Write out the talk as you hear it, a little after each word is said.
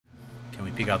Can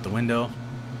we peek out the window?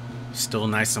 Still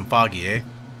nice and foggy, eh?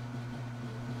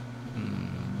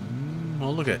 Oh,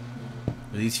 look at.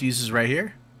 Are these fuses right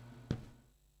here?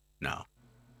 No.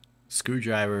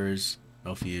 Screwdrivers.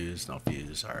 No fuse. No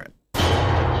fuse. Alright.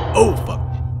 Oh, fuck.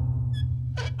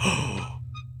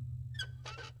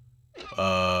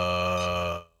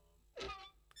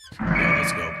 Yeah,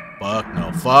 let's go. Fuck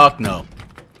no. Fuck no.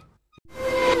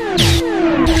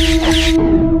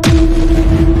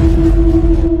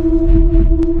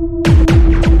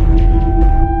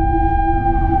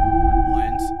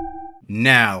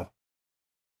 Now,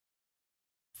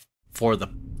 for the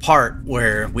part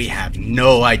where we have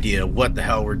no idea what the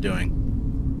hell we're doing.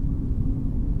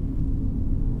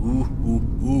 Ooh.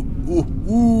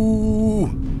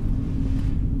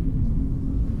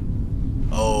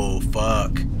 Oh,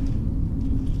 fuck.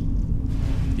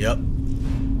 Yep.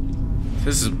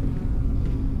 This is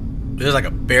like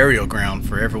a burial ground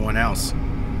for everyone else.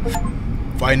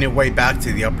 Finding their way back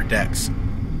to the upper decks.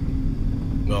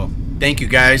 Well, thank you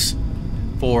guys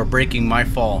for breaking my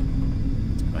fall.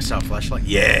 I saw a flashlight.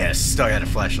 Yes, still got a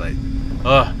flashlight.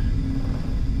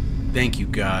 Thank you,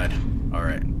 God.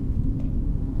 Alright.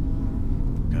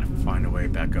 Gotta find a way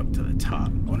back up to the top.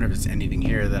 I wonder if there's anything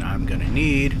here that I'm gonna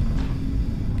need.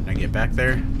 Can I get back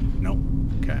there? Nope.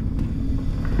 Okay.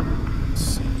 Let's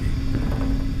see.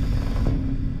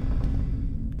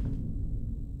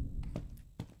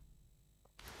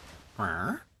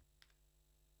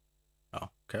 Oh,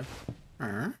 okay.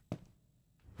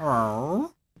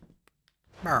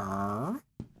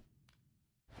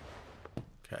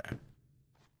 Okay.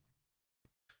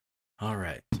 All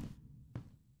right.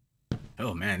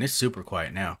 Oh man, it's super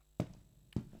quiet now.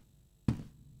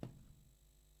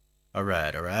 All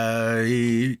right.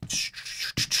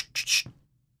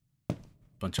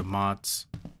 Bunch of mods.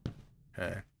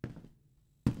 Okay.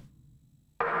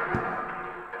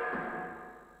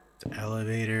 The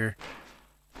elevator.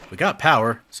 We got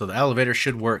power, so the elevator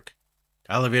should work.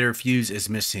 The elevator fuse is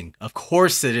missing. Of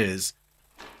course it is.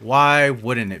 Why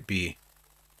wouldn't it be?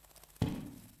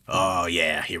 Oh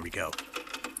yeah, here we go.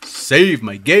 Save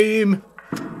my game.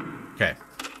 Okay.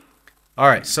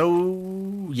 Alright,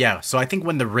 so yeah, so I think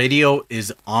when the radio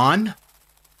is on,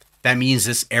 that means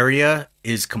this area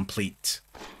is complete.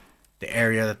 The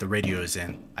area that the radio is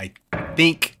in. I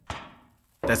think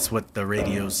that's what the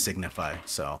radios signify,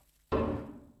 so.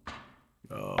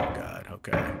 Oh god,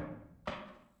 okay.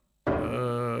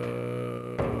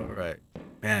 Right.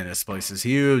 Man, this place is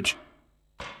huge.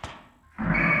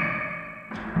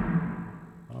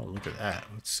 Oh, look at that.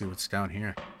 Let's see what's down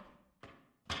here.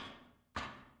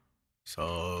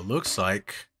 So, looks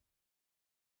like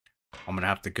I'm gonna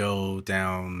have to go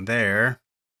down there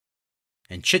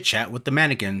and chit-chat with the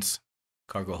mannequins.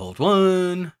 Cargo hold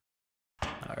 1.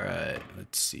 Alright,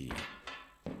 let's see.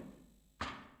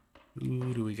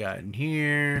 Who do we got in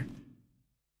here?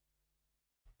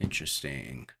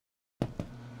 Interesting.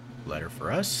 Letter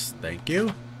for us. Thank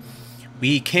you.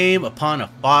 We came upon a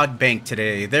fog bank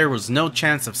today. There was no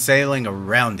chance of sailing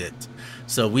around it,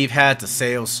 so we've had to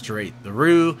sail straight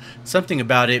through. Something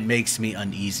about it makes me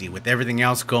uneasy. With everything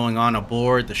else going on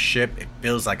aboard the ship, it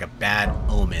feels like a bad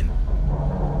omen.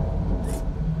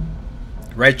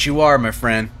 Right you are, my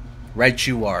friend. Right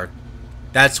you are.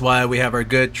 That's why we have our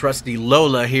good trusty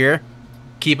Lola here.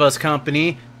 Keep us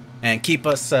company and keep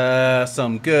us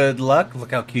some good luck.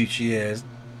 Look how cute she is.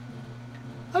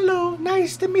 Hello,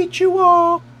 nice to meet you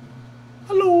all.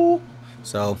 Hello.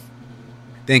 So,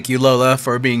 thank you, Lola,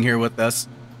 for being here with us.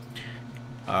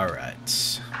 All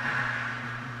right.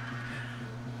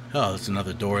 Oh, there's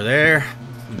another door there.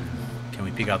 Can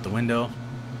we peek out the window?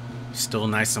 Still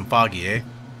nice and foggy, eh?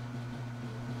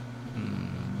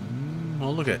 Oh,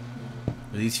 look at.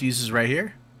 Are these fuses right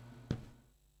here?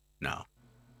 No.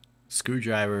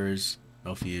 Screwdrivers.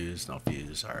 No fuse. No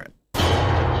fuse. All right.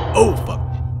 Oh, fuck.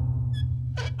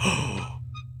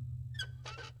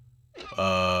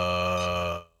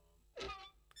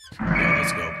 Yeah,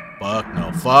 let's go. Fuck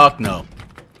no. Fuck no.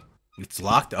 It's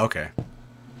locked? Okay.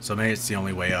 So maybe it's the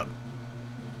only way up.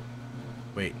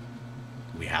 Wait.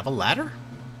 Do we have a ladder?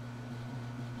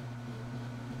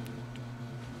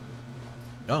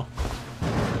 Oh.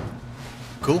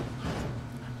 Cool.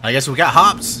 I guess we got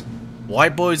hops.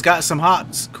 White boy's got some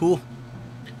hops. Cool.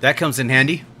 That comes in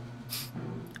handy.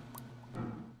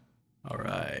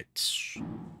 Alright.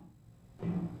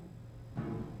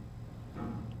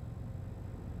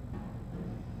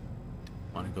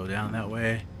 Want to go down that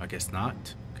way? I guess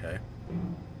not. Okay.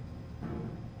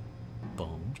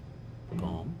 Boom.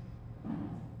 Boom.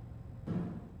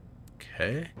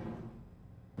 Okay.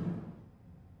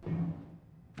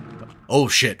 Oh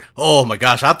shit. Oh my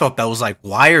gosh, I thought that was like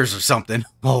wires or something.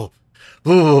 Oh.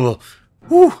 Ooh.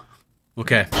 Whew.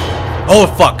 Okay.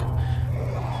 Oh fuck.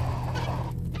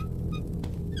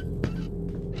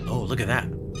 Oh, look at that.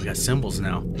 We got symbols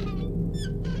now.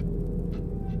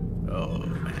 Oh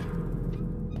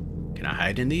man. Can I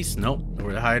hide in these? Nope.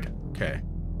 Nowhere to hide. Okay.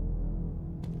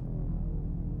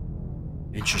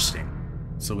 Interesting.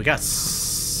 So we got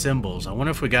symbols. I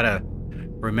wonder if we gotta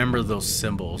remember those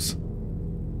symbols.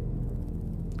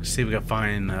 Let's see if we can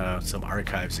find some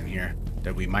archives in here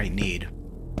that we might need.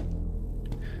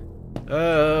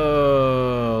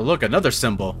 Oh, look, another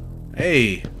symbol.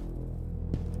 Hey.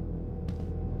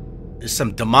 There's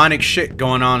some demonic shit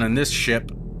going on in this ship.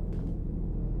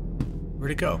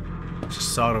 Where'd it go?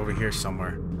 Just saw it over here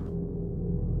somewhere.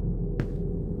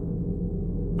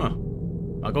 Huh.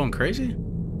 Am I going crazy?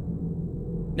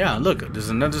 Yeah, look, there's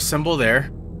another symbol there.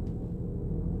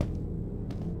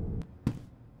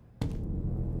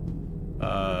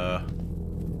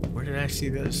 Where did I see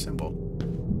the other symbol?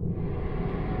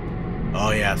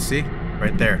 Oh yeah, see?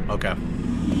 Right there. Okay.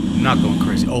 I'm not going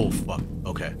crazy. Oh fuck.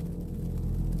 Okay.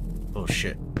 Oh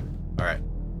shit. Alright.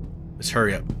 Let's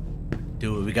hurry up.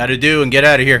 Do what we gotta do and get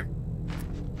out of here.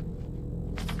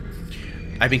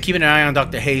 I've been keeping an eye on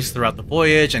Dr. Hayes throughout the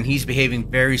voyage, and he's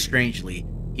behaving very strangely.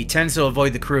 He tends to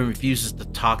avoid the crew and refuses to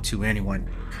talk to anyone.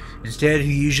 Instead,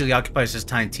 he usually occupies his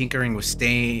time tinkering with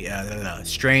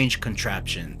strange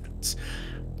contraptions.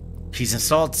 He's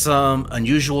installed some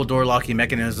unusual door locking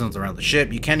mechanisms around the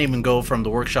ship. You can't even go from the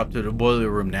workshop to the boiler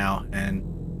room now,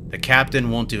 and the captain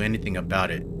won't do anything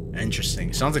about it.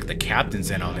 Interesting. Sounds like the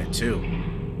captain's in on it too.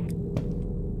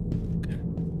 Okay.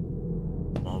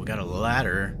 Well, we got a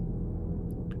ladder.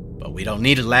 But we don't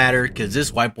need a ladder because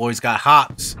this white boy's got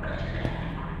hops.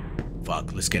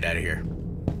 Fuck, let's get out of here.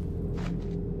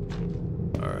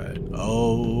 Alright.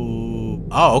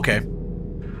 Oh, okay.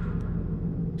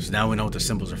 So now we know what the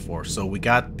symbols are for. So we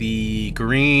got the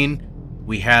green.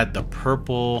 We had the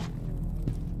purple.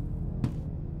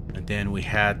 And then we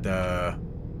had the...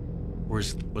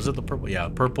 was it the purple? Yeah,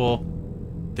 purple.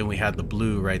 Then we had the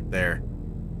blue right there.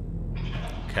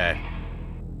 Okay.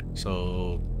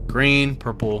 So... green,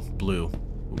 purple, blue.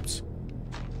 Oops.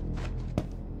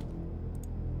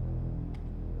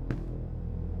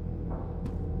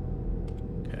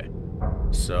 Okay.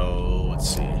 So, let's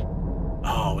see.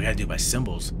 Oh, we gotta do by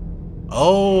symbols.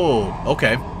 Oh,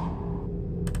 okay.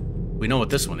 We know what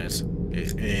this one is.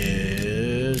 It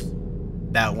is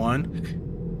that one.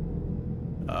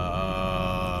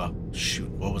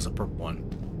 Shoot, what was the purple one?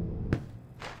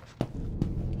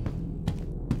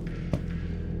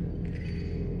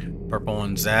 Purple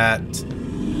one's that.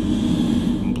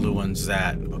 Blue one's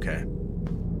that. Okay.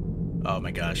 Oh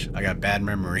my gosh. I got bad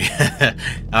memory.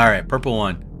 Alright, purple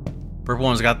one. Purple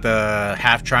one's got the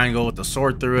half triangle with the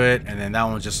sword through it. And then that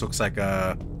one just looks like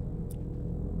a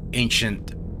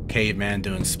ancient caveman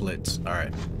doing splits.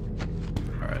 Alright.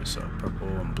 Alright, so purple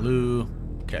and blue.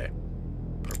 Okay.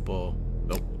 Purple.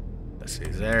 Nope. That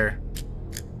stays there.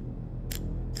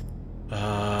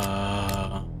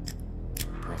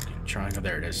 Triangle,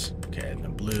 there it is. Okay, and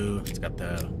then blue, it's got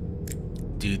the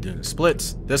dude doing the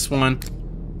splits. This one,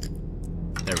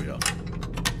 there we go.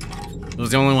 It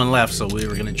was the only one left, so we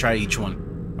were gonna try each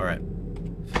one. All right,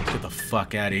 let's get the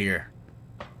fuck out of here.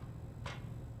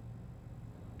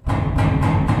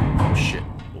 Oh shit!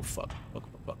 Oh fuck! Fuck!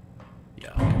 Fuck! Fuck!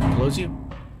 Yeah, can I close you?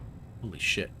 Holy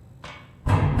shit!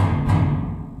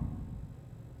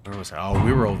 Where was I? Oh,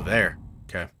 we were over there.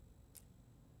 Okay.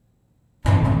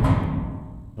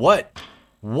 What?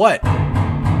 What?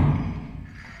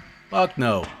 Fuck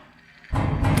no.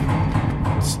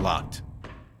 It's locked.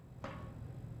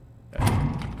 Okay.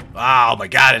 Oh my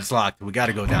god, it's locked. We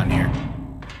gotta go down here.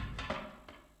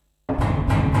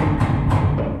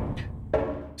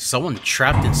 Someone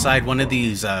trapped inside one of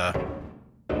these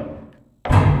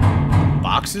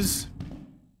boxes?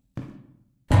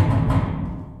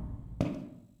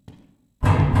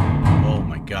 Oh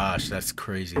my gosh, that's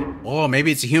crazy. Oh,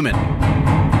 maybe it's a human.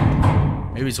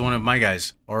 Maybe it's one of my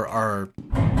guys, or our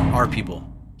people,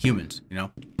 humans, you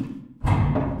know.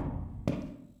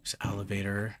 This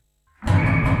elevator.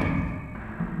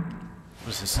 What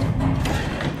is this? Okay.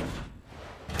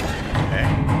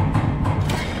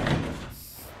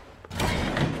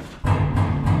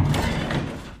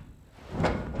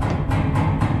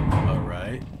 All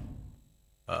right.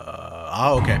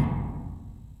 Oh, okay.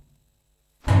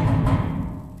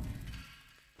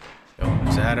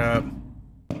 Opens that up.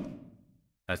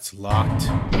 That's locked.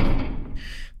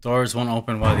 Doors won't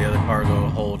open while the other cargo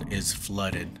hold is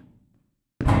flooded.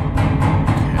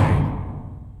 Okay.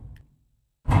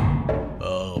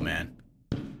 Oh man.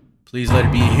 Please let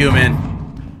it be human.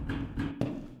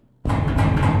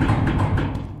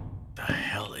 The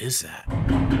hell is that?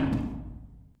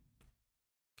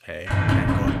 Okay, can't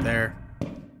go up there.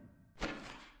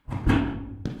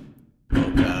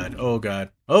 Oh god, oh god.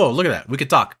 Oh, look at that. We could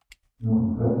talk.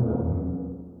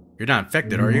 You're not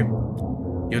infected, are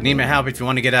you? You'll need my help if you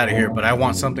want to get out of here, but I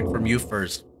want something from you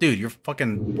first. Dude, you're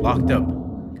fucking locked up.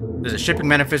 There's a shipping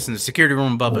manifest in the security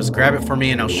room above us. Grab it for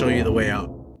me and I'll show you the way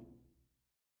out.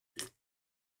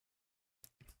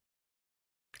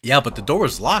 Yeah, but the door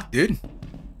was locked, dude.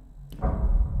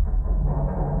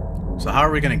 So how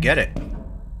are we gonna get it?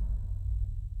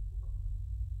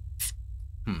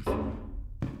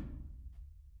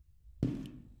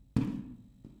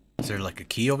 Is there like a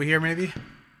key over here, maybe?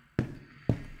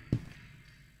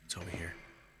 It's over here.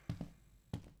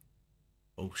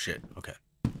 Oh shit, okay.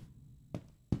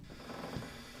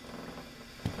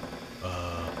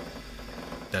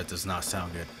 That does not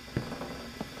sound good.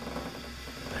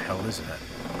 What the hell is that?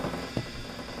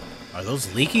 Are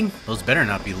those leaking? Those better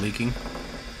not be leaking.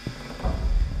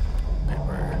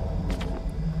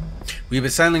 We've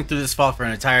been sailing through this fog for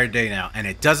an entire day now, and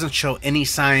it doesn't show any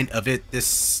sign of it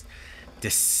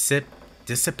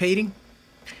dissipating.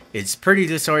 It's pretty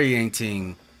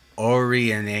disorienting.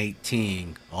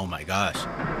 Orientating. Oh my gosh.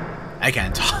 I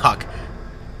can't talk.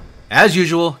 As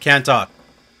usual, can't talk.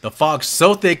 The fog's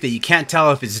so thick that you can't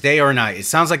tell if it's day or night. It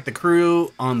sounds like the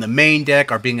crew on the main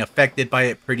deck are being affected by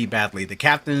it pretty badly. The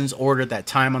captain's ordered that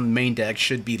time on the main deck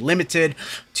should be limited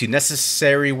to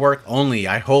necessary work only.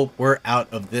 I hope we're out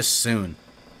of this soon.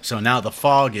 So now the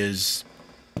fog is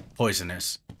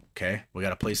poisonous. Okay, we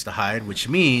got a place to hide, which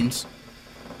means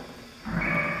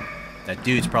that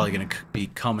dude's probably going to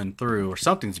be coming through, or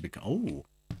something's going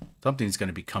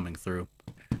to be coming through.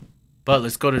 But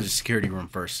let's go to the security room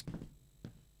first.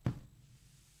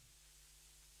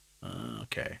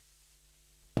 Okay.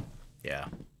 Yeah.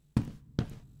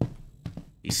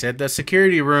 He said the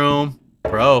security room.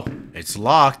 Bro, it's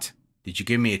locked. Did you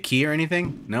give me a key or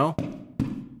anything? No?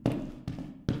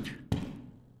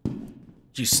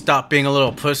 Did you stop being a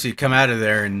little pussy, come out of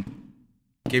there and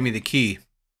give me the key?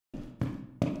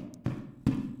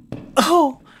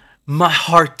 Oh, my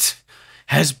heart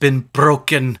has been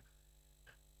broken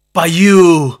by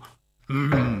you.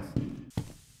 There's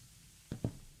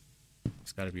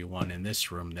got to be one in this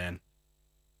room then.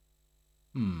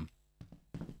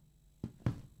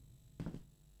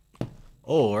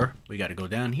 Or we got to go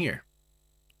down here.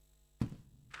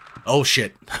 Oh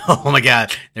shit. Oh my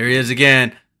god. There he is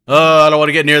again. Oh, I don't want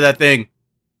to get near that thing.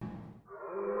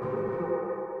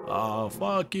 Oh,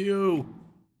 fuck you.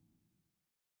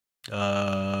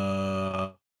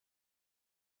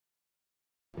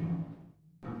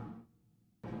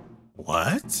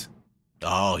 What?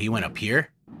 Oh, he went up here?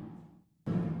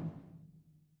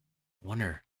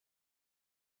 Wonder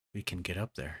we can get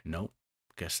up there. Nope.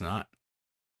 Guess not.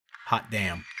 Hot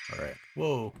damn. Alright.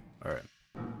 Whoa. Alright.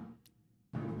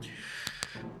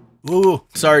 Ooh,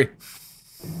 sorry.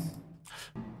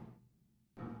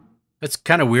 It's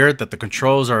kind of weird that the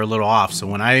controls are a little off. So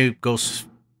when I go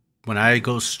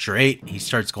straight, he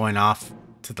starts going off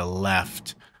to the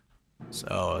left.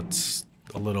 So it's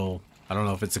a little, I don't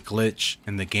know if it's a glitch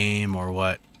in the game or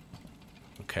what.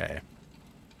 Okay.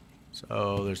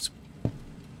 So there's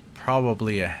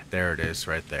probably there it is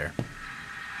right there.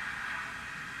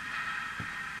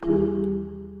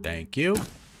 Thank you.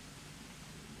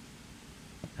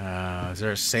 Is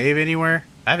there a save anywhere?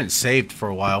 I haven't saved for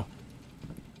a while.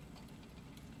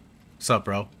 What's up,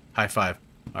 bro? High five.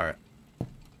 Alright.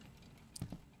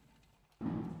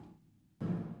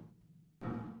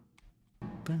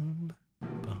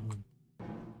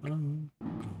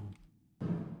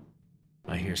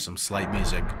 I hear some slight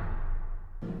music.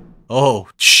 Oh,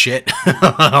 shit.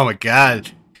 Oh my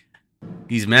god.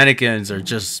 These mannequins are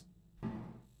just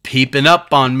peeping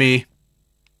up on me.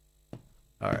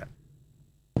 Alright.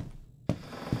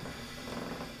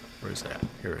 Where's that?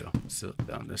 Here we go. So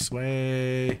down this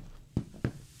way.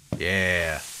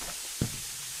 Yeah.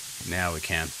 Now we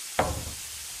can.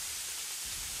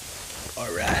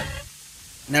 Alright.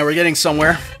 Now we're getting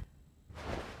somewhere.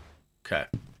 Okay.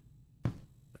 Let's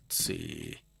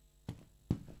see.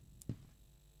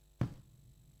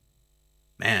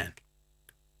 Man.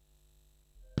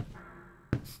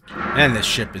 Man, this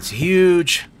ship is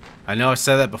huge. I know I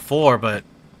said that before, but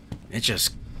it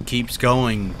just keeps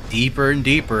going deeper and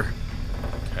deeper.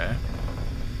 Okay.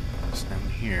 What's down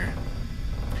here?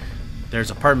 There's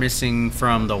a part missing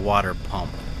from the water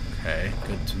pump. Okay,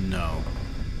 good to know.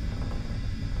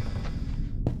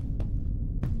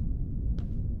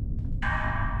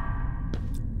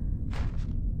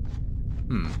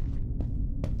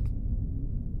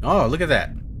 Oh, look at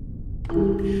that.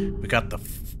 We got the...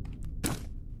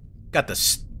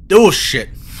 Oh, shit.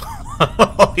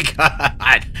 Oh, my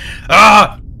God.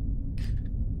 Ah!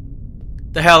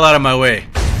 The hell out of my way.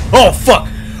 Oh, fuck.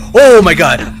 Oh, my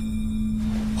God.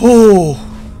 Oh.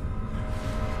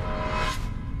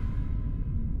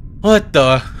 What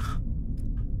the...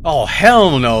 Oh,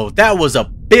 hell no. That was a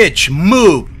bitch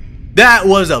move. That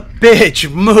was a bitch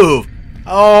move.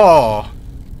 Oh.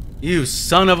 You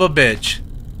son of a bitch.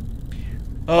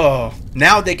 Oh.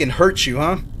 Now they can hurt you,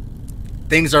 huh?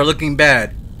 Things are looking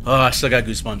bad. Oh, I still got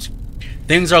goosebumps.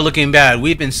 Things are looking bad.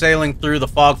 We've been sailing through the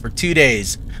fog for 2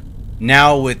 days.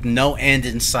 Now with no end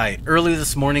in sight. Early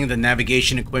this morning, the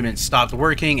navigation equipment stopped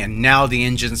working, and now the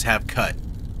engines have cut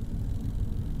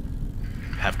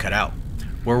out.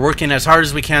 We're working as hard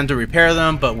as we can to repair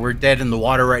them, but we're dead in the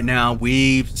water right now.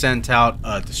 We've sent out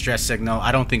a distress signal.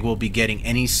 I don't think we'll be getting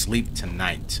any sleep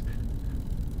tonight.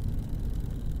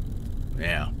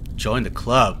 Yeah, join the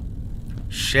club.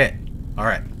 Shit.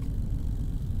 Alright.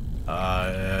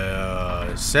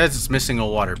 It says it's missing a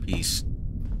water piece.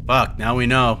 Fuck, now we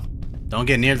know. Don't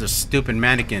get near the stupid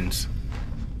mannequins.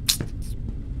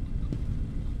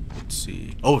 Let's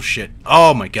see. Oh shit.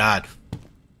 Oh my god.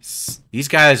 These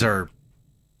guys are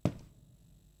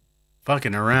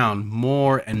fucking around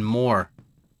more and more.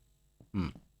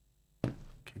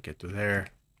 Can't get through there.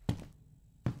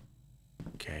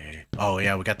 Okay. Oh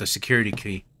yeah, we got the security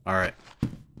key. Alright.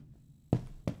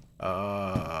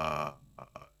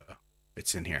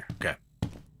 It's in here. Okay.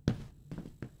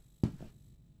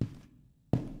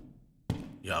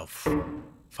 Yo,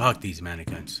 fuck these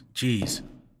mannequins. Jeez.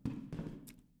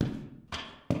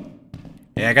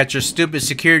 Hey, I got your stupid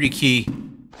security key,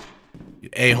 you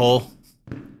a-hole.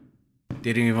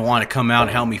 Didn't even want to come out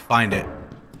and help me find it.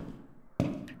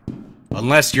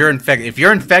 Unless you're infected. If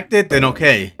you're infected, then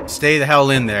okay. Stay the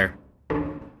hell in there.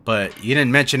 But you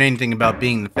didn't mention anything about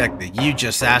being infected. You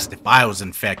just asked if I was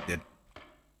infected.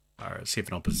 Alright, let's see if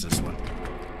it opens this one.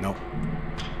 Nope.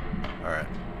 Alright.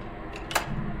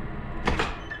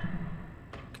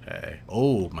 Okay.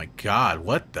 Oh my god,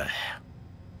 what the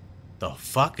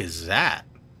fuck is that?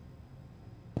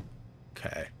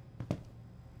 Okay.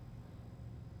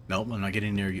 Nope, I'm not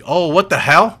getting near you. Oh, what the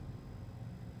hell?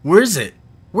 Where is it?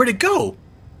 Where'd it go?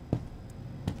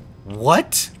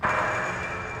 What?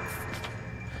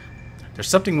 There's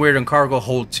something weird in cargo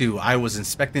hold 2. I was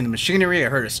inspecting the machinery. I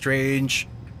heard a strange,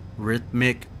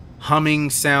 rhythmic humming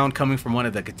sound coming from one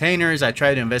of the containers. I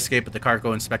tried to investigate, but the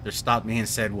cargo inspector stopped me and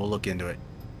said, we'll look into it.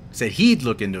 Said he'd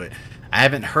look into it. I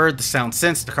haven't heard the sound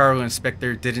since. The cargo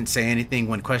inspector didn't say anything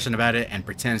when questioned about it and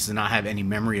pretends to not have any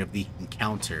memory of the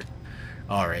encounter.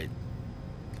 Alright.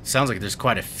 Sounds like there's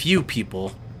quite a few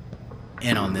people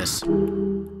in on this.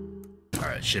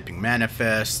 Alright, shipping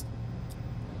manifest.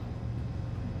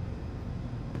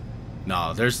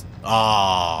 No, there's...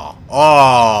 Oh!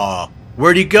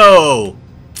 Where'd he go?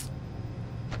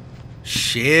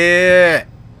 Shit!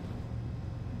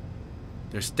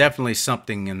 There's definitely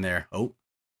something in there. Oh.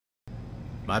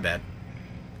 My bad.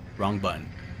 Wrong button.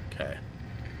 Okay.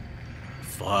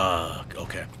 Fuck.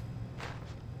 Okay.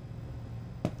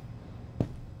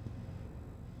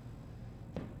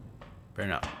 Better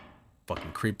not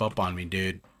fucking creep up on me,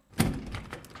 dude.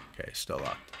 Okay, still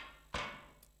locked.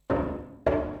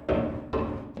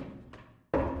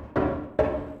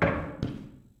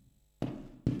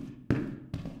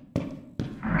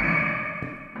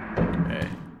 Okay.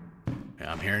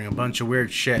 Yeah, I'm hearing a bunch of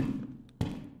weird shit.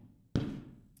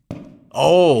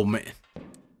 Oh, man.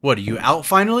 What, are you out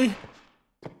finally?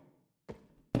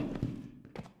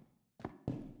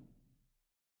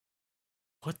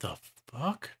 What the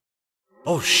fuck?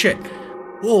 Oh, shit.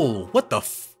 Whoa, what the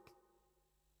f...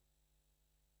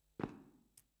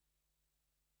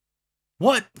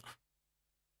 What?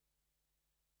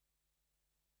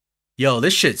 Yo,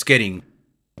 this shit's getting...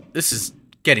 This is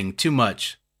getting too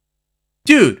much.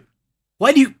 Dude,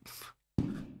 why do you...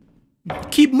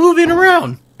 keep moving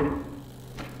around?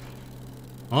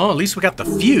 Oh, at least we got the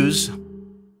fuse.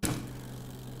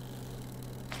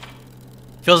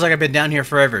 Feels like I've been down here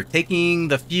forever. Taking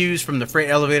the fuse from the freight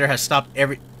elevator has stopped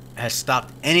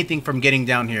anything from getting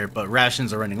down here, but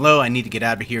rations are running low. I need to get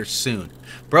out of here soon.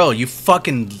 Bro, you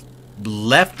fucking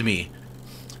left me.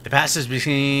 The passage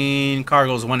between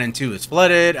cargoes 1 and 2 is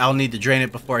flooded. I'll need to drain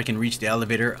it before I can reach the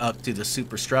elevator up to the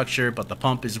superstructure, but the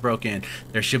pump is broken.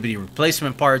 There should be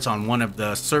replacement parts on one of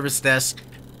the service desks.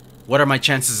 What are my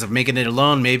chances of making it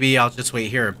alone? Maybe I'll just wait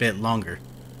here a bit longer.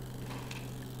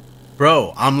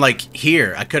 Bro, I'm like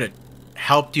here. I could have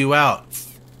helped you out.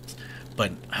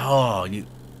 But, oh, you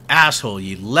asshole,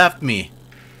 you left me.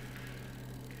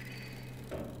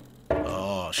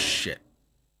 Oh,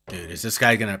 is this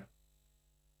guy gonna...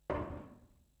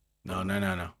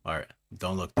 No. Alright.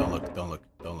 Don't look.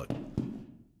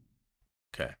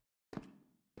 Okay.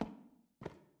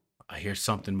 I hear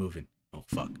something moving. Oh,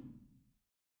 fuck.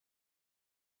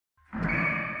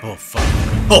 Oh, fuck.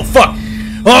 Oh, fuck!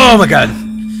 Oh, my God!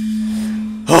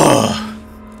 Oh.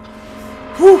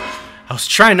 Whew. I was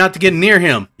trying not to get near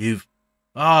him.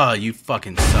 Oh, you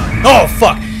fucking son. Oh,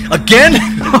 fuck! Again?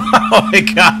 Oh, my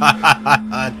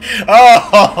God!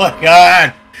 Oh, my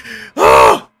God!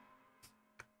 Oh!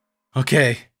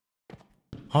 Okay.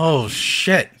 Oh,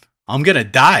 shit. I'm gonna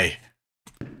die.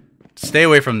 Stay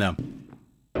away from them.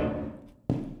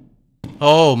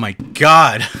 Oh, my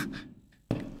God.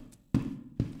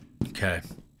 Okay.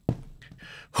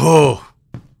 Oh.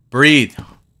 Breathe.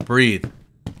 Wait.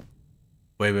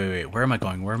 Where am I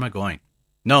going?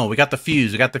 No, we got the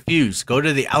fuse. Go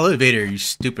to the elevator, you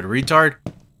stupid retard.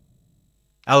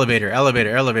 Elevator.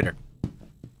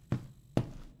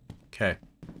 Okay.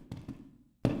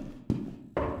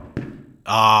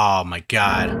 Oh, my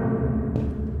God.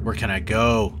 Where can I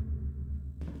go?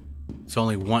 It's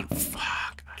only one.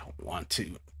 Fuck. I don't want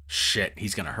to. Shit.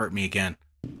 He's gonna hurt me again.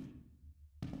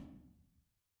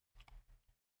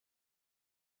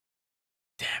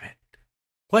 Damn it.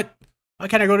 What? Why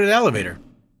can't I go to the elevator?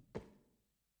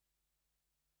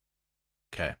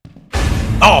 Okay.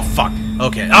 Oh, fuck.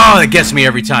 Okay. Oh, that gets me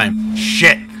every time.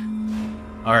 Shit.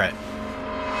 Alright.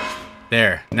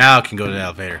 There. Now I can go to the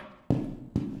elevator.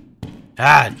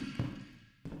 Ah.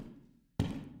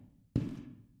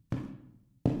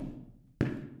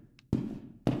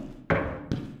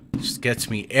 Just gets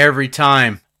me every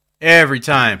time. There we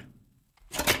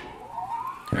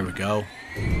go.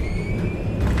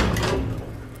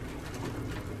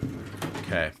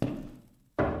 Okay.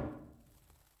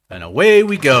 And away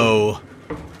we go.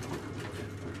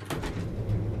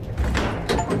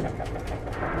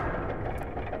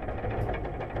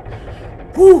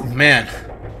 Whew, man.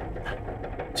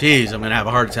 Jeez, I'm gonna have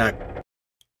a heart attack.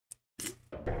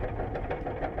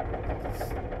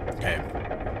 Okay.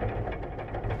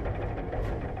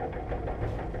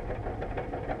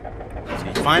 So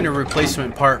you find a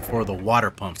replacement part for the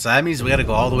water pump. So that means we gotta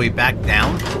go all the way back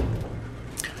down?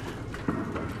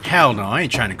 Hell no, I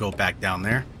ain't trying to go back down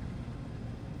there.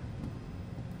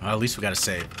 Well, at least we gotta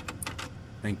save.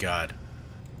 Thank God.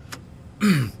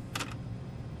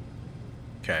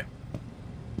 Okay.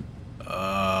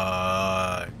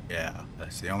 Yeah,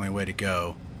 that's the only way to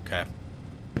go. Okay.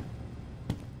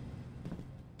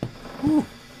 Whew.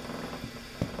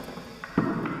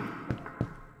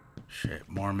 Shit,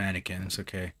 more mannequins.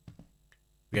 Okay.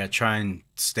 We gotta try and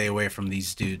stay away from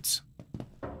these dudes.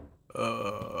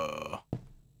 Alright,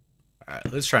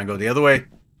 let's try and go the other way.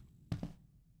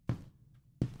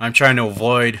 I'm trying to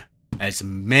avoid as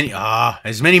many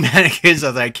mannequins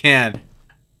as I can.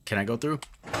 Can I go through?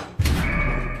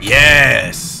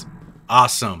 Yes!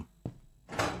 Awesome.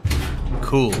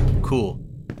 Cool.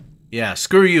 Yeah,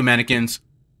 screw you, mannequins.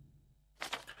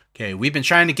 Okay, we've been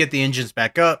trying to get the engines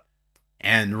back up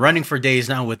and running for days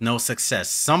now with no success.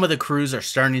 Some of the crews are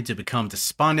starting to become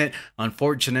despondent.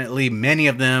 Unfortunately, many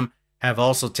of them have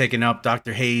also taken up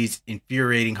Dr. Hayes'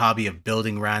 infuriating hobby of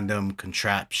building random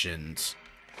contraptions.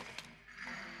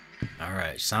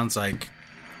 Alright, sounds like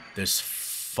there's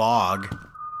fog.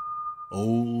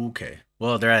 Okay.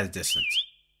 Well, they're at a distance.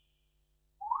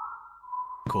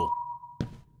 Cool.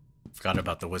 Forgot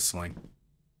about the whistling.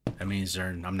 That means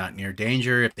I'm not near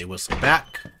danger if they whistle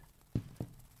back.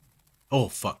 Oh,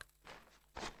 fuck.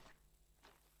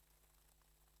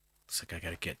 Looks like I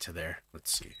gotta get to there.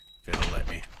 Let's see if it'll let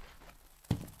me.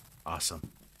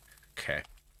 Awesome. Okay.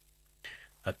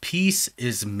 A piece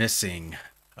is missing.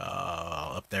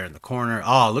 Up there in the corner.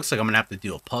 Oh, it looks like I'm gonna have to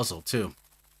do a puzzle too.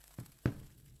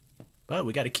 But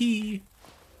we got a key.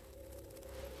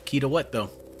 Key to what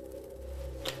though?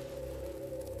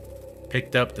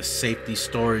 Picked up the safety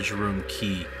storage room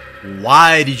key.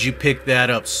 Why did you pick that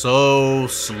up so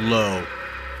slow?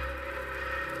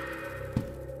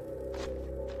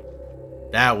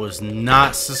 That was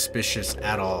not suspicious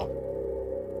at all.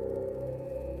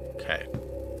 Okay.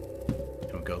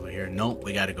 Can we go over here? Nope,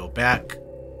 we gotta go back.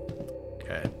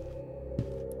 Okay.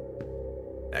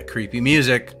 That creepy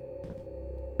music.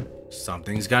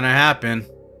 Something's gonna happen.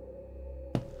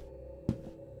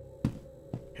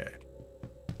 Okay.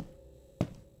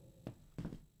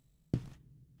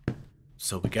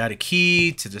 So we got a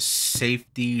key to the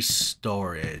safety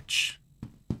storage.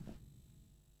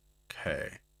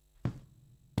 Okay.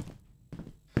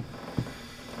 Oh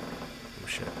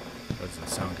shit. That doesn't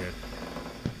sound good.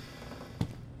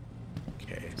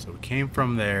 Okay, so we came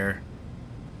from there.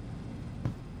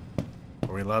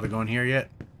 Are we allowed to go in here yet?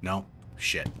 No.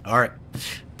 Shit. Alright.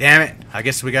 Damn it. I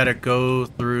guess we gotta go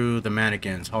through the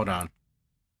mannequins. Hold on.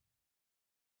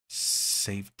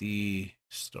 Safety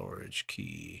storage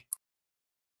key.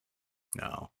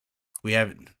 No. We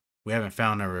haven't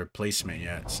found a replacement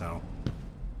yet, so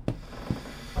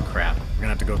crap. We're gonna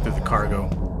have to go through the cargo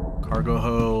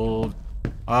hold.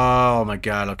 Oh my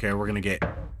god. Okay, we're gonna get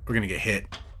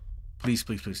hit. Please,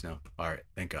 please, please, no. Alright,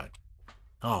 thank God.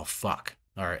 Oh fuck.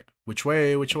 Alright. Which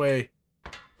way? Which way?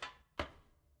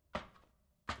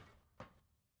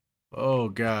 Oh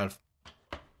god.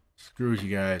 Screw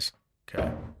you guys.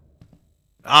 Okay.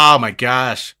 Oh my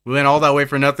gosh. We went all that way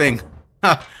for nothing.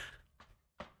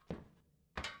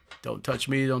 Don't touch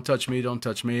me, don't touch me, don't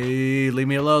touch me. Leave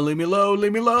me alone, leave me alone,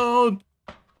 leave me alone.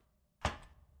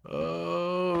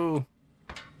 Oh.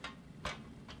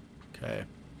 Okay.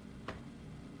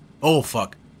 Oh,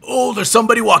 fuck. Oh, there's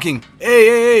somebody walking. Hey,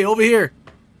 hey, hey, over here.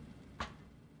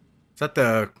 Is that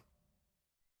the...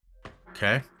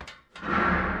 Okay.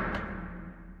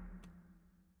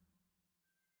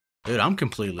 Dude, I'm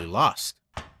completely lost.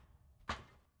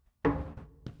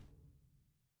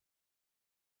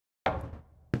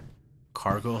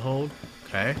 Cargo hold.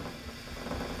 Okay.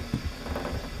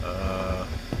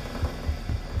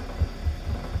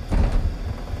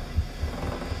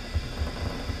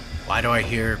 Why do I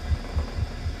hear...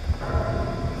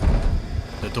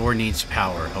 The door needs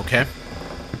power. Okay.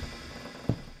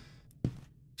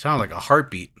 Sounded like a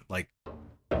heartbeat. Like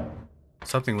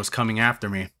something was coming after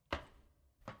me.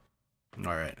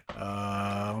 Alright.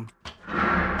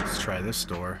 Let's try this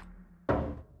door.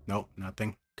 Nope,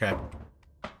 nothing. Okay.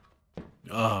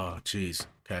 Oh, jeez.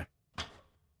 Okay.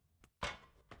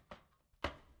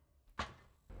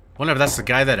 Wonder if that's the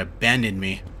guy that abandoned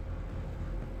me.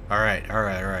 Alright,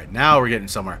 alright, alright. Now we're getting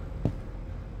somewhere.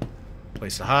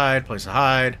 Place to hide, place to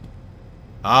hide.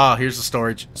 Ah, here's the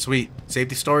storage. Sweet.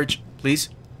 Safety storage, please.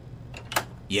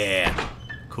 Yeah.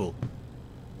 Cool.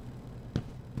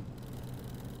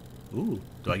 Ooh,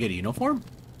 do I get a uniform?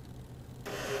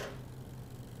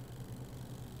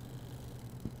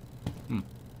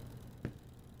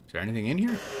 Is there anything in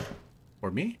here?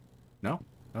 For me? No?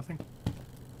 Nothing?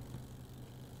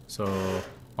 So,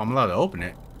 I'm allowed to open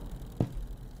it.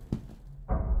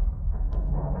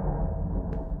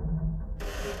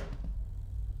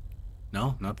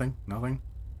 No? Nothing? Nothing?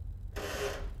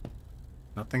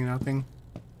 Nothing? Nothing?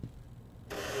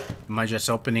 Am I just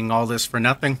opening all this for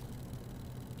nothing?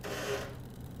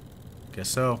 Guess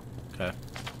so. Okay.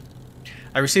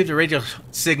 I received a radio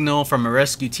signal from a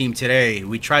rescue team today.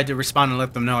 We tried to respond and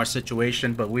let them know our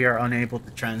situation, but we are unable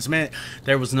to transmit.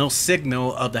 There was no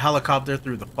signal of the helicopter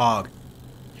through the fog.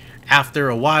 After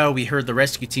a while, we heard the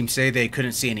rescue team say they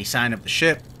couldn't see any sign of the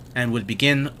ship and would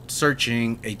begin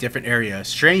searching a different area.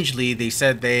 Strangely, they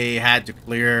said they had to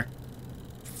clear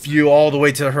view all the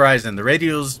way to the horizon. The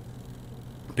radio's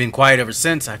been quiet ever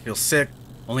since. I feel sick.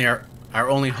 Only our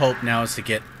only hope now is to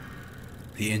get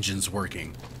the engines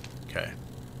working. Okay.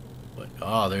 But,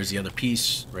 oh, there's the other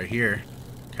piece right here.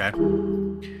 Okay.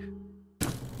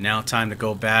 Now time to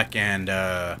go back and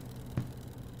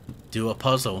do a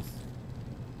puzzle.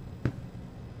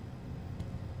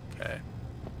 Okay.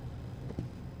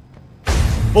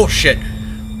 Oh shit.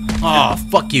 Oh,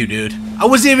 fuck you, dude. I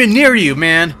wasn't even near you,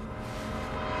 man.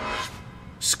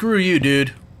 Screw you,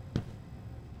 dude.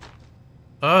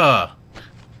 Ugh.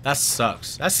 That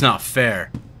sucks. That's not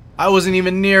fair. I wasn't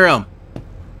even near him.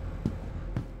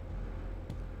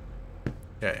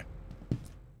 Okay.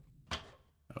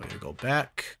 I'm gonna go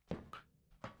back.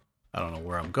 I don't know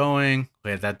where I'm going.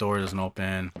 Wait, that door doesn't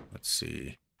open. Let's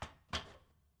see.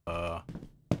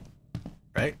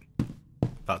 Right?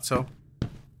 Thought so.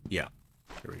 Yeah.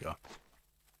 Here we go.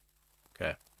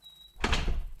 Okay.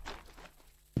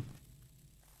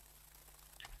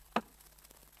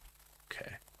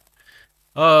 Okay.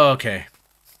 Okay.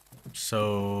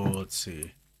 So, let's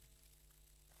see.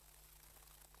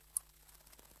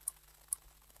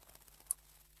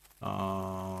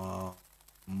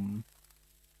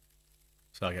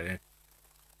 So I gotta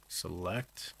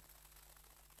select.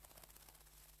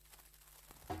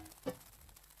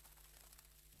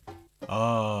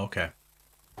 Oh, okay.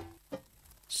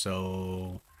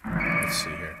 So, let's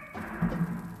see here.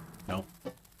 Nope.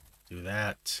 Do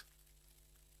that.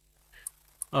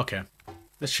 Okay.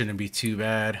 This shouldn't be too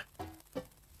bad.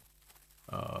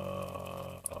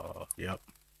 Yep.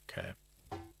 Okay.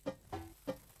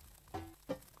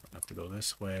 Have to go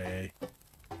this way.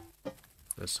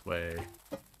 This way.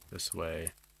 This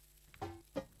way.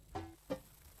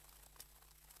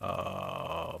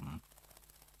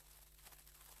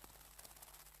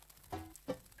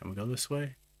 Can we go this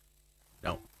way?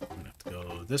 No. I'm gonna have to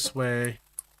go this way.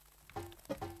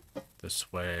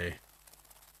 this way.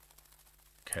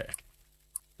 Okay.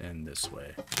 Then this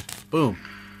way. Boom.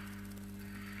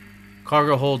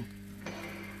 Cargo hold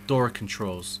door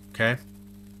controls. Okay.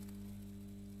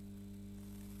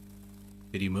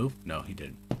 Did he move? No, he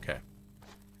didn't. Okay.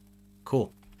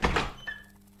 Cool.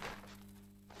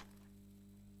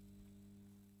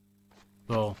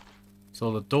 So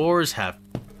the doors have...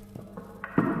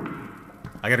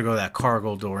 I gotta go to that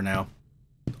cargo door now.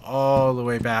 All the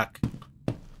way back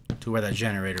to where that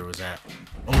generator was at.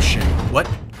 Oh shit. What?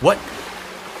 What?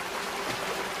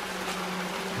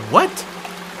 What?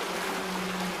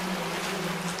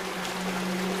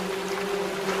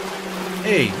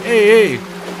 Hey, hey, hey.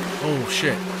 Oh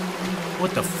shit.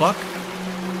 What the fuck?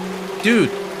 Dude.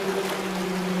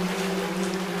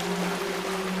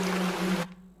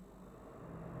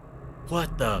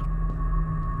 What the...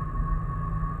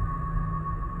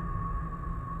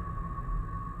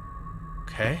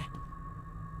 Okay.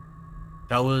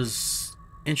 That was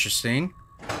interesting.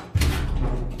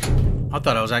 I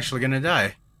thought I was actually gonna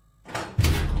die.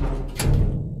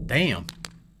 Damn.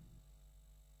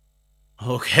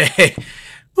 Okay.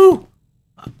 Woo.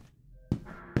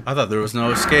 I thought there was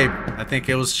no escape. I think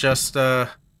it was just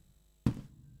a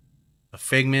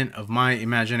figment of my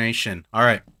imagination. All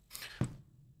right.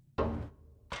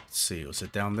 Let's see. Was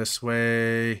it down this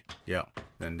way? Yeah.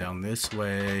 Then down this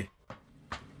way.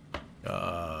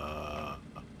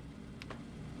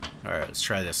 Alright, let's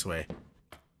try this way.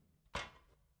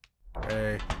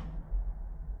 Okay.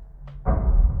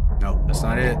 Nope, that's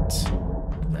not it.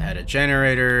 I had a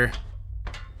generator.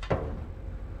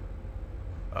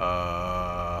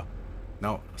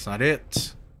 No, that's not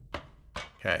it.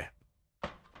 Okay.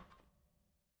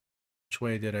 Which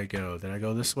way did I go? Did I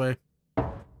go this way?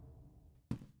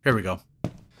 Here we go.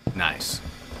 Nice.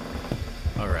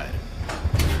 Alright.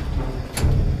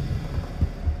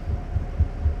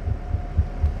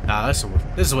 Ah, this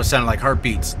is what sounded like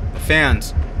heartbeats. The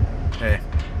fans. Hey.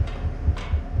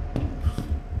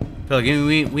 I feel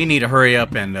like we need to hurry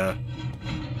up and the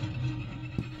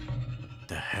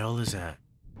hell is that?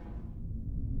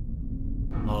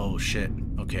 Oh shit.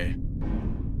 Okay.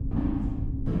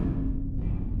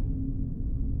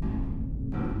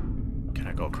 Can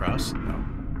I go across? No.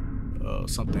 Oh,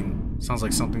 something sounds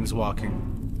like something's walking.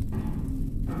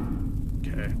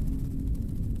 Okay.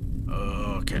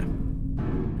 Okay.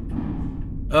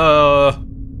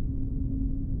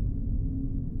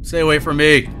 Stay away from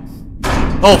me.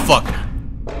 Oh, fuck.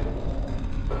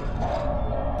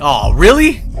 Oh,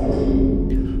 really?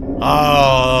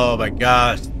 Oh, my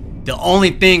gosh. The only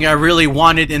thing I really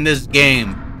wanted in this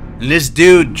game. And this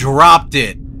dude dropped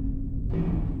it.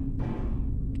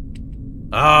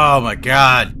 Oh, my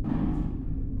God.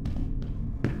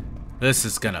 This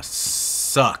is gonna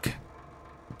suck.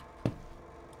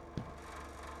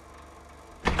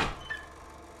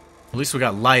 At least we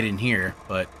got light in here,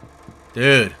 but...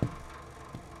 Dude.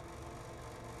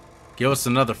 Give us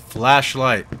another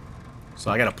flashlight.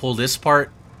 So I gotta pull this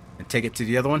part and take it to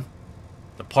the other one.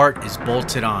 The part is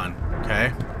bolted on,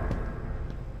 okay?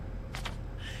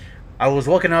 I was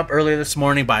woken up earlier this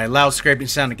morning by a loud scraping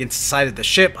sound against the side of the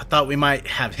ship. I thought we might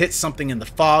have hit something in the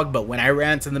fog, but when I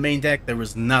ran to the main deck, there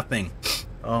was nothing.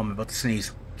 Oh, I'm about to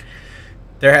sneeze.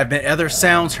 There have been other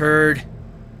sounds heard.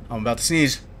 I'm about to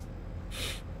sneeze.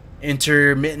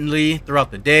 Intermittently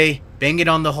throughout the day, banging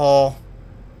on the hull,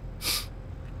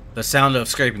 the sound of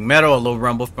scraping metal, a low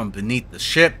rumble from beneath the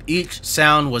ship. Each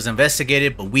sound was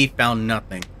investigated, but we found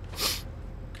nothing.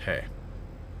 Okay.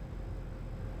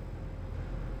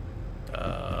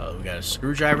 We got a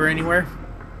screwdriver anywhere?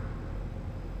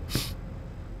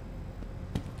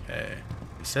 Okay.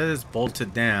 It says it's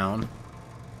bolted down.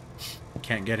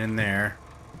 Can't get in there.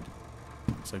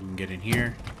 So I can get in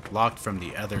here. Locked from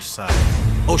the other side.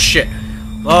 Oh shit!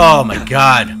 Oh my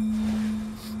god!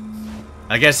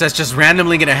 I guess that's just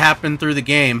randomly gonna happen through the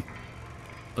game.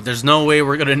 But there's no way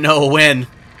we're gonna know when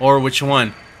or which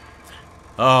one.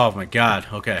 Oh my god,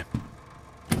 okay.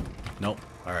 Nope,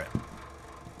 alright.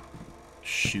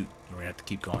 Shoot, we're gonna have to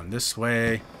keep going this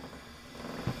way.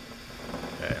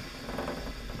 Okay.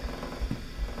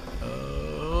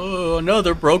 Oh,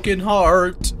 another broken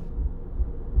heart.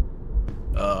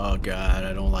 Oh god,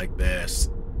 I don't like this.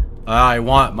 I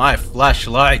want my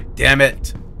flashlight, damn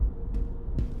it.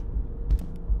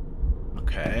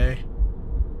 Okay.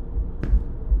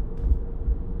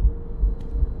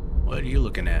 What are you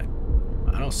looking at?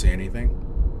 I don't see anything.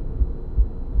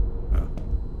 Oh,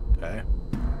 okay.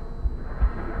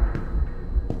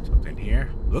 Something here.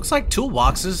 Looks like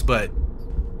toolboxes, but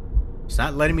it's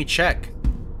not letting me check.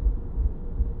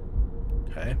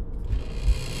 Okay.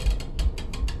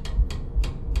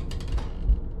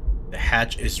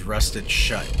 hatch is rusted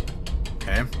shut.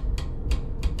 Okay.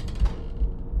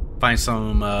 Find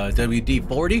some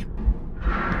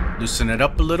WD-40. Loosen it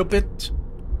up a little bit.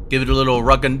 Give it a little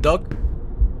rug and dug.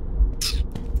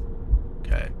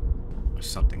 Okay. There's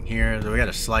something here. We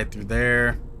gotta slide through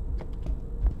there.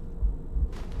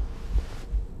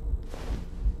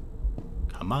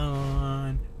 Come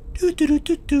on.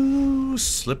 Do.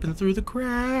 Slipping through the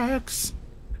cracks.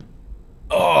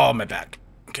 Oh, my back.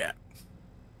 Okay.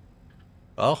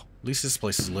 Well, at least this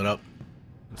place is lit up.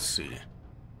 Let's see.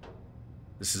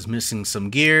 This is missing some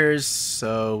gears,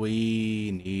 so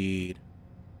we need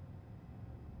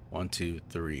 1, 2,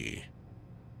 3.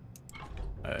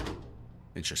 Alright.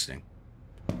 Interesting.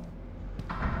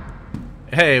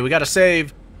 Hey, we got a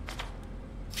save.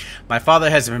 My father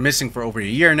has been missing for over a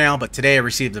year now, but today I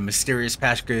received a mysterious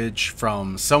package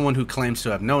from someone who claims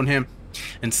to have known him.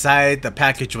 Inside the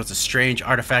package was a strange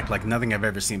artifact like nothing I've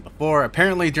ever seen before.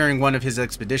 Apparently, during one of his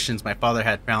expeditions, my father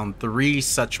had found 3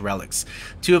 such relics.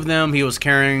 2 of them he was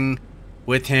carrying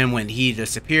with him when he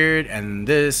disappeared, and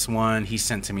this one he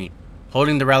sent to me.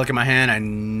 Holding the relic in my hand, I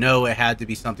know it had to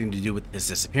be something to do with his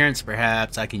disappearance.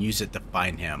 Perhaps I can use it to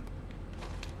find him.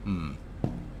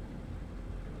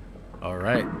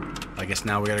 Alright. I guess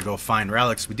now we gotta go find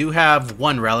relics. We do have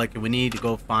 1 relic, and we need to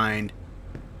go find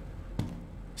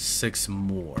 6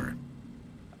 more.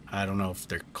 I don't know if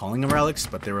they're calling them relics,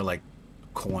 but they were like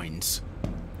coins.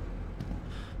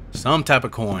 Some type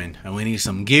of coin. And we need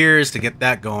some gears to get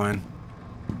that going.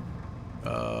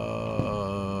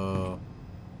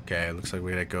 Okay, looks like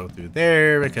we gotta go through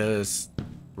there because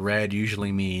red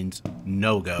usually means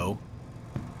no-go.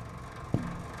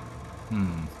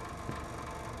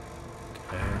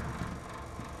 Okay.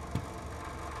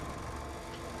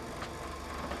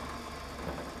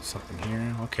 Something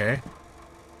here. Okay.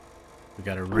 We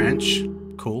got a wrench.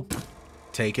 Cool.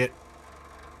 Take it.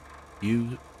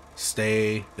 You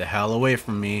stay the hell away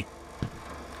from me.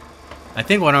 I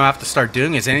think what I'll have to start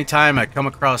doing is anytime I come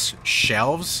across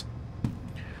shelves,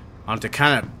 I'll have to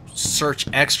kind of search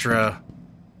extra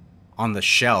on the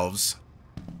shelves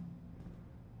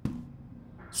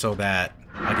so that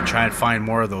I can try and find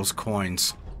more of those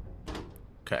coins.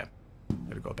 Okay.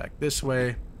 Gotta go back this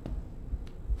way.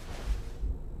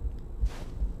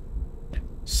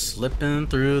 Slipping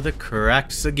through the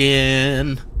cracks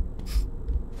again.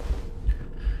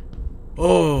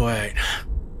 Oh, wait.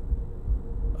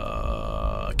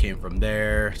 I came from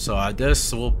there. So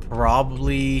this will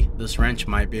probably... This wrench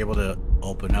might be able to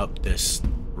open up this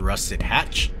rusted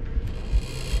hatch.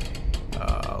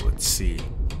 Let's see.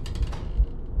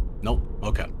 Nope.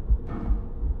 Okay.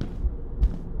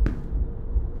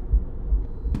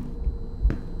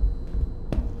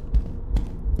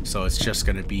 So it's just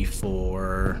gonna be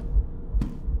for...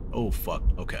 Oh, fuck.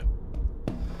 Okay.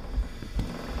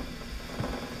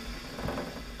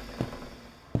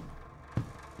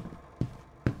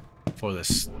 For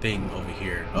this thing over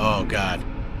here. Oh, God.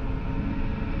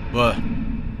 But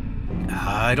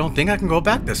I don't think I can go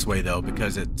back this way, though,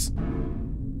 because it's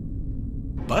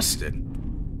busted.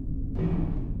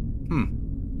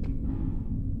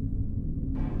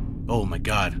 Oh, my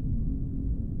God.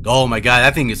 Oh, my God.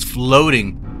 That thing is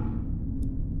floating.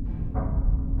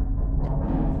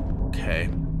 Okay.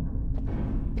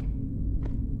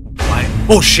 Why?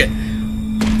 Oh, shit.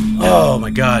 Oh, my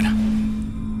God.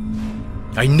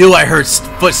 I knew I heard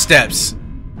footsteps.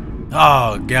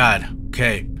 Oh, God.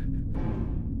 Okay.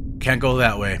 Can't go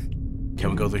that way.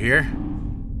 Can we go through here?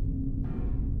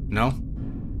 No?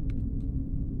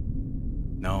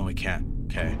 No, we can't.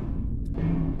 Okay.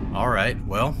 Alright,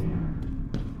 well.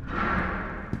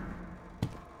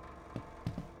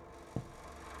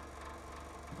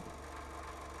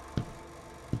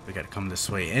 We gotta come this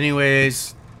way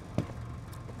anyways.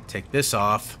 Take this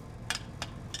off.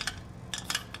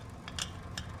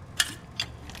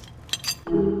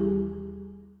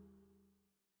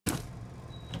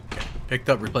 Picked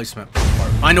up replacement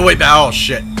part. Find a way back. Oh,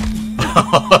 shit.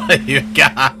 Oh, you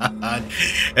God.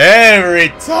 Every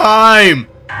time.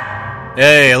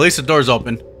 Hey, at least the door's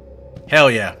open. Hell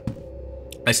yeah.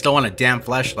 I still want a damn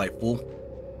flashlight, fool.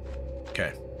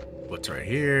 Okay. What's right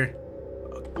here?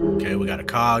 Okay, we got a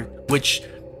cog, which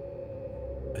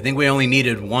I think we only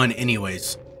needed 1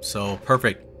 anyways. So,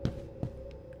 perfect.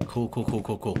 Cool, cool, cool,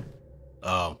 cool, cool.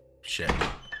 Oh, shit.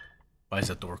 Why is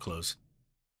that door closed?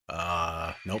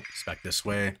 Nope. It's back this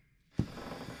way.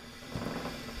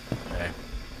 Okay.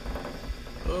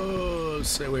 Oh,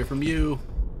 stay away from you.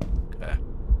 Okay.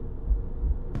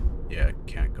 Yeah,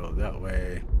 can't go that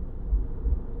way.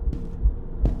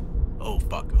 Oh,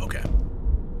 fuck. Okay.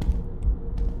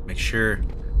 Make sure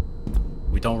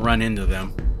we don't run into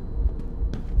them.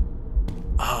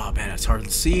 Oh man, it's hard to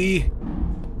see.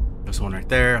 There's one right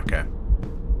there. Okay.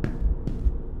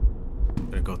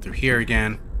 Gotta go through here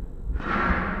again.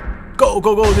 Go,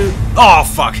 go, go, dude. Oh,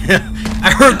 fuck.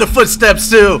 I heard the footsteps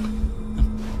too.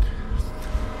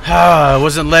 Ah, it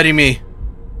wasn't letting me.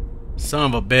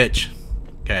 Son of a bitch.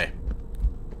 Okay.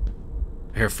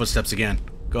 I hear footsteps again.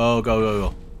 Go, go, go,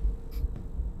 go.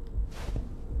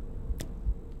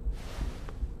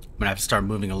 I'm gonna have to start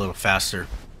moving a little faster.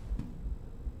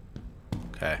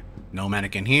 Okay. No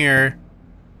mannequin here.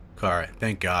 Alright,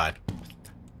 thank God.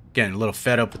 Getting a little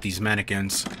fed up with these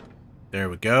mannequins. There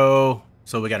we go.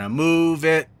 So we gotta move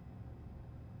it.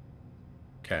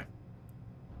 Okay.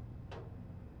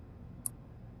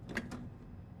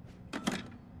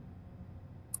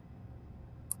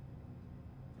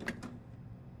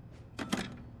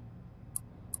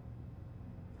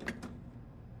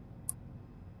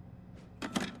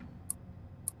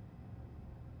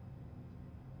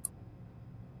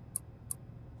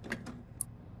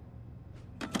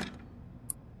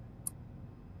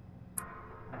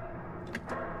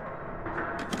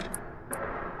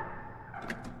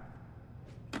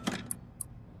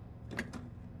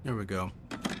 There we go.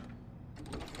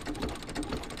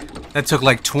 That took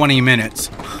like 20 minutes.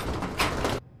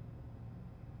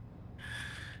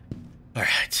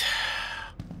 Alright.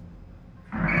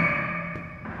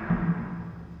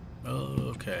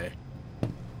 Okay.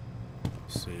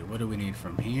 Let's see, what do we need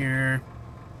from here?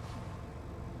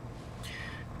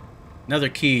 Another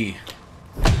key.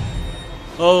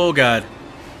 Oh God.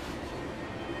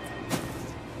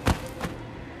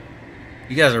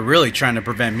 You guys are really trying to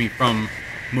prevent me from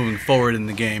moving forward in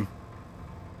the game.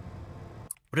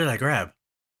 What did I grab?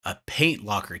 A paint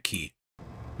locker key.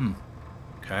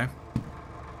 Okay.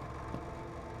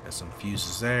 Got some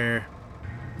fuses there.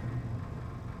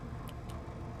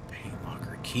 Paint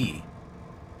locker key.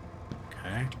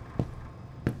 Okay.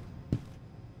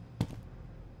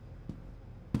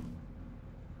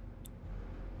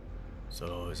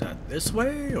 So is that this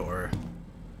way or?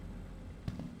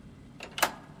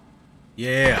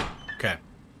 Yeah. Okay.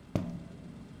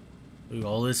 Look at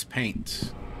all this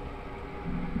paint.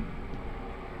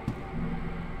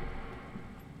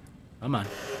 Come on.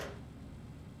 Is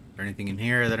there anything in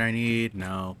here that I need?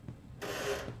 No.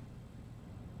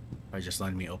 I just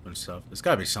letting me open stuff. There's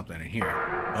gotta be something in here.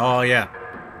 Oh yeah.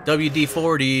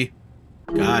 WD-40.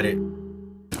 Got it.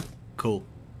 Cool.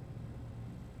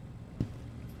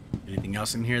 Anything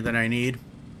else in here that I need?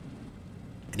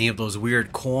 Any of those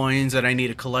weird coins that I need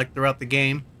to collect throughout the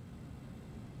game?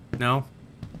 No?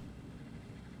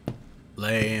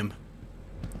 Lame.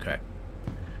 Okay.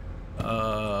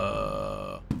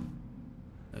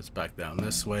 Let's back down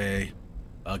this way.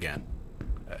 Again.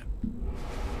 Okay.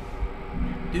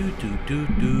 Do do do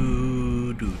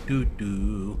do do do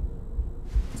do.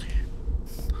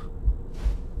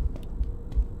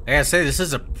 I gotta say, this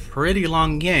is a pretty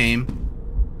long game.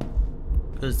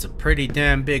 Because it's a pretty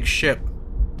damn big ship.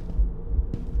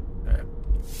 Okay.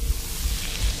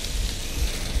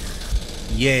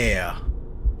 Yeah.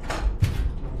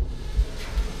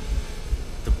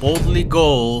 To boldly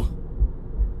go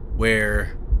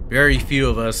where very few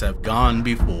of us have gone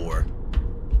before.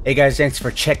 Hey guys, thanks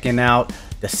for checking out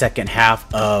the second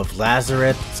half of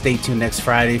Lazaret. Stay tuned next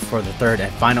Friday for the third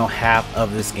and final half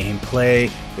of this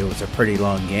gameplay. It was a pretty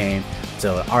long game.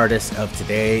 So the artist of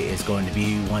today is going to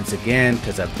be, once again,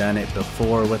 because I've done it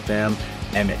before with them,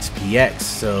 pt.2.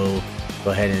 So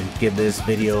go ahead and give this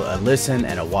video a listen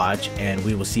and a watch, and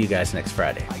we will see you guys next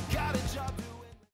Friday.